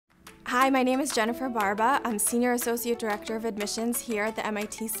Hi, my name is Jennifer Barba. I'm Senior Associate Director of Admissions here at the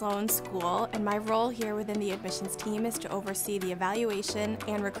MIT Sloan School, and my role here within the admissions team is to oversee the evaluation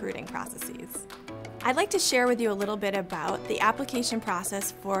and recruiting processes. I'd like to share with you a little bit about the application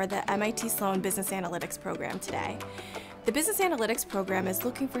process for the MIT Sloan Business Analytics program today. The Business Analytics program is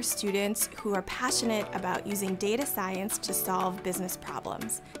looking for students who are passionate about using data science to solve business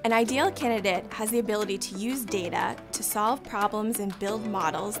problems. An ideal candidate has the ability to use data to solve problems and build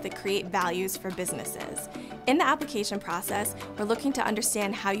models that create values for businesses. In the application process, we're looking to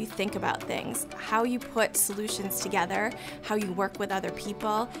understand how you think about things, how you put solutions together, how you work with other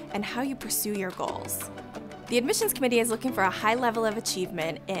people, and how you pursue your goals. The admissions committee is looking for a high level of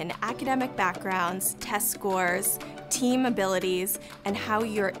achievement in academic backgrounds, test scores, team abilities, and how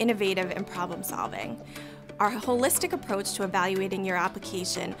you're innovative in problem solving. Our holistic approach to evaluating your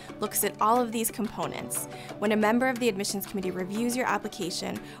application looks at all of these components. When a member of the admissions committee reviews your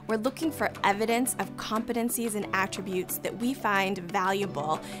application, we're looking for evidence of competencies and attributes that we find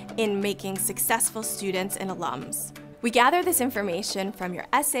valuable in making successful students and alums. We gather this information from your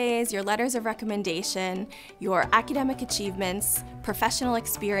essays, your letters of recommendation, your academic achievements, professional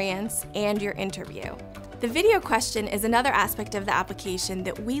experience, and your interview. The video question is another aspect of the application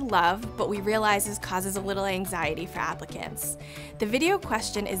that we love, but we realize causes a little anxiety for applicants. The video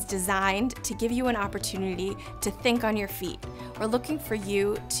question is designed to give you an opportunity to think on your feet. We're looking for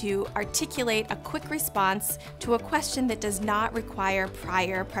you to articulate a quick response to a question that does not require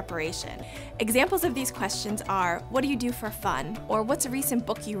prior preparation. Examples of these questions are, what do you do for fun? Or what's a recent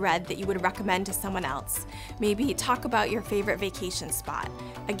book you read that you would recommend to someone else? Maybe talk about your favorite vacation spot.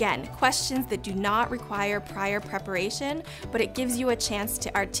 Again, questions that do not require prior preparation, but it gives you a chance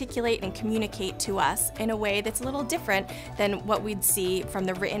to articulate and communicate to us in a way that's a little different than what we'd see from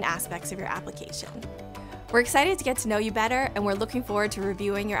the written aspects of your application. We're excited to get to know you better, and we're looking forward to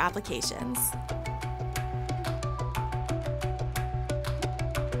reviewing your applications.